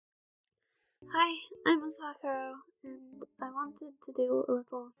Hi, I'm Usva, and I wanted to do a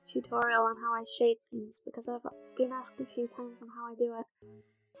little tutorial on how I shade things because I've been asked a few times on how I do it,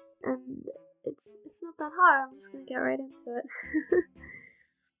 and it's not that hard. I'm just gonna get right into it.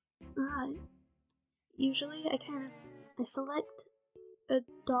 Usually I select a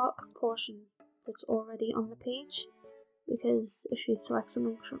dark portion that's already on the page, because if you select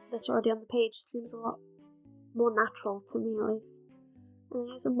something that's already on the page, it seems a lot more natural to me at least. And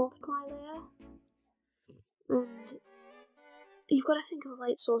I use a multiply layer. And you've got to think of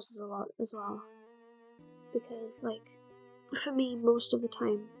light sources a lot as well, because like for me most of the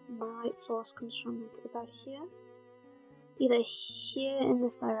time my light source comes from like about here, either here in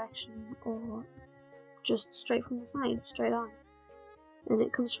this direction or just straight from the side, straight on, and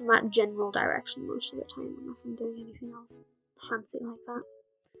it comes from that general direction most of the time unless I'm doing anything else fancy like that.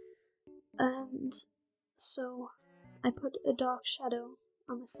 And so I put a dark shadow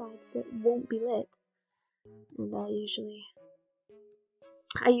on the side that won't be lit, and I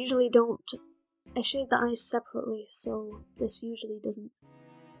usually don't. I shade the eyes separately, so this usually doesn't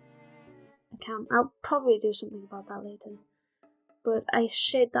account. I'll probably do something about that later. But I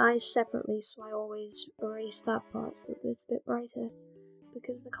shade the eyes separately, so I always erase that part so that it's a bit brighter,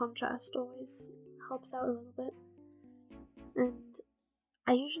 because the contrast always helps out a little bit. And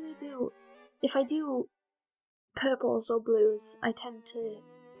I usually do, if I do purples or blues, I tend to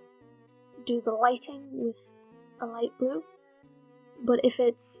do the lighting with a light blue. But if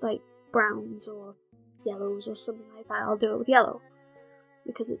it's like browns or yellows or something like that, I'll do it with yellow,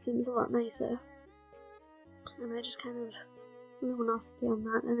 because it seems a lot nicer. And I just kind of luminosity on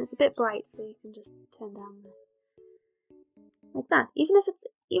that, and it's a bit bright, so you can just turn down like that. Even if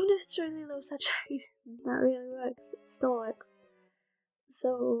it's really low saturation, that really works. It still works.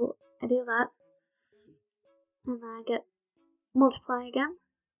 So I do that, and then I get multiply again.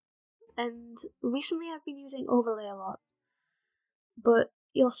 And recently I've been using overlay a lot, but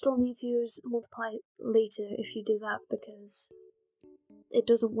you'll still need to use multiply later if you do that, because it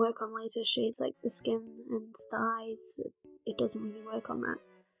doesn't work on lighter shades like the skin and the eyes. It doesn't really work on that.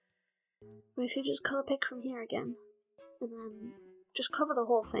 But if you just color pick from here again, and then just cover the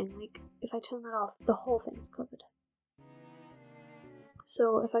whole thing, like if I turn that off, the whole thing's covered.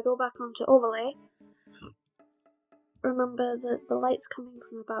 So if I go back onto overlay, remember that the light's coming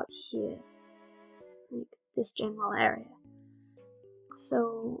from about here, like this general area.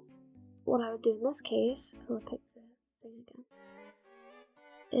 So what I would do in this case, color pick the thing again,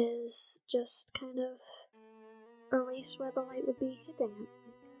 is just kind of erase where the light would be hitting it.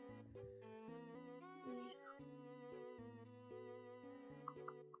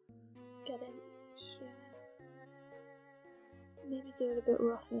 Get in here. Maybe do it a bit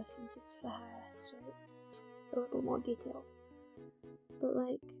rougher since it's for her, so it's a little more detailed. But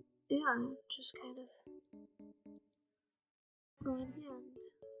like, yeah, just kind of go in here and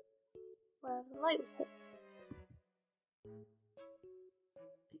wherever the light would hit.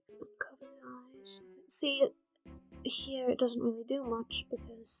 Cover the eyes. See, here it doesn't really do much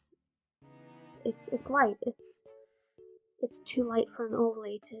because it's light. It's too light for an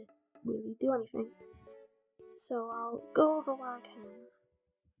overlay to really do anything. So I'll go over where I can.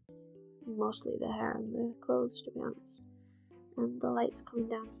 Mostly the hair and the clothes, to be honest. And the light's coming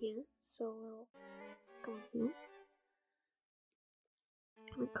down here, so we'll go in here.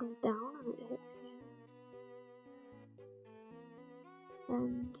 And it comes down and it hits here.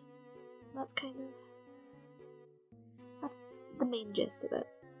 And that's the main gist of it.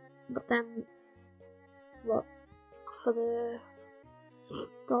 But then, look, for the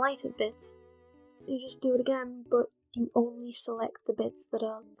lighter bits, you just do it again, but you only select the bits that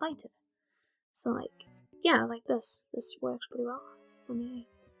are lighter. So like, yeah, like this works pretty well. Let me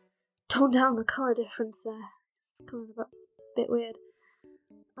tone down the colour difference there. It's coming a bit weird.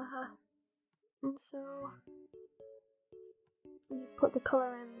 And so you put the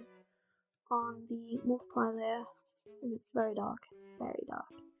colour in on the multiply layer, and it's very dark.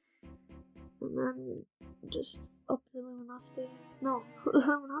 And then just up the luminosity. No,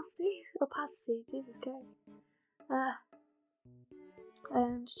 luminosity? Opacity, Jesus Christ.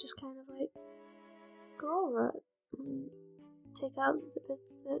 And just kind of like go over it and take out the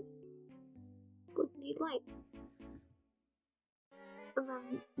bits that would need light. And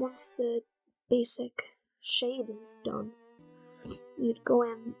then once the basic shade is done, you'd go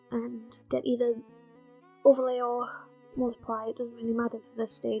in and get either overlay or multiply. It doesn't really matter for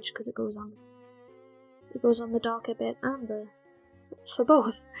this stage because it goes on the darker bit and for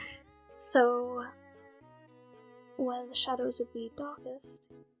both. So where the shadows would be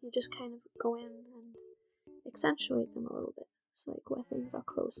darkest, you just kind of go in and accentuate them a little bit. It's like where things are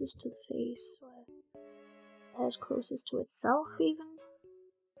closest to the face, where the hair's closest to itself even,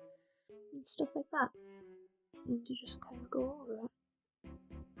 and stuff like that. And you just kind of go over it.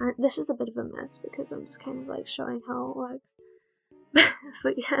 And this is a bit of a mess because I'm just kind of like showing how it works.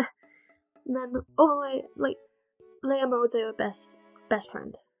 But yeah, and then overlay, like, layer modes are your best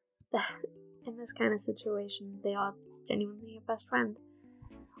friend. In this kind of situation, they are genuinely your best friend.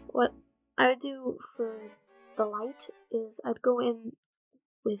 What I would do for the light is I'd go in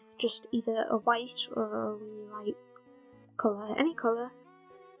with just either a white or a really light colour, any colour,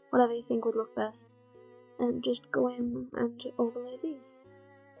 whatever you think would look best, and just go in and overlay these.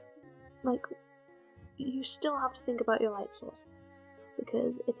 Like, you still have to think about your light source,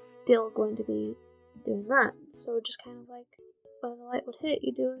 because it's still going to be doing that. So just kind of like where the light would hit,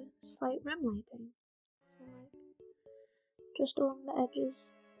 you do a slight rim lighting. So like just along the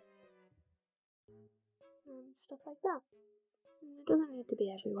edges and stuff like that. And it doesn't need to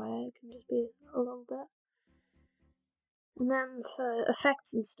be everywhere, it can just be a little bit. And then for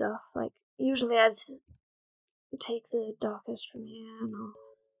effects and stuff, like usually I'd take the darkest from here and I'll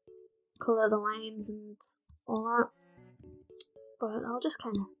colour the lines and all that. But I'll just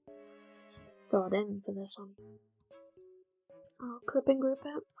kind of fill it in for this one. I'll clip and group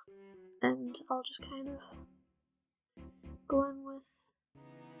it, and I'll just kind of go in with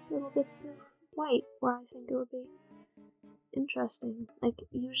little bits of white where I think it would be interesting. Like,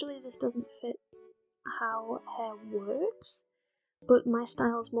 usually this doesn't fit how hair works, but my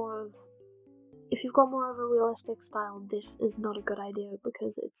style is more of, if you've got more of a realistic style, this is not a good idea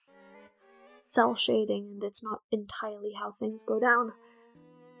because it's cell shading and it's not entirely how things go down.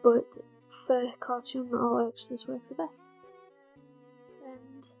 But for cartoon artworks, this works the best.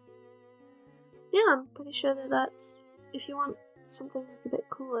 And yeah, I'm pretty sure that that's, if you want something that's a bit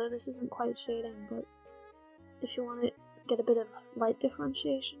cooler, this isn't quite shading, but if you want to get a bit of light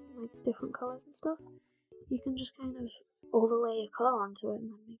differentiation, like different colours and stuff, you can just kind of overlay a colour onto it and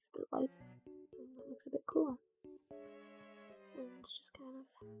then make it a bit light, and that looks a bit cooler. And just kind of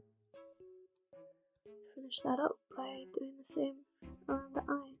finish that up by doing the same around the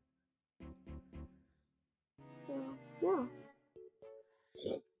eye. So yeah.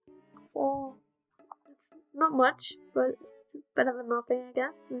 So it's not much, but it's better than nothing, I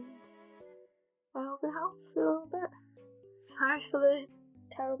guess, and I hope it helps a little bit. Sorry for the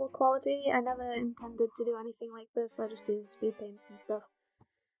terrible quality. I never intended to do anything like this. I just do speed paints and stuff.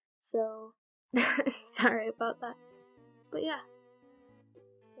 So sorry about that. But yeah.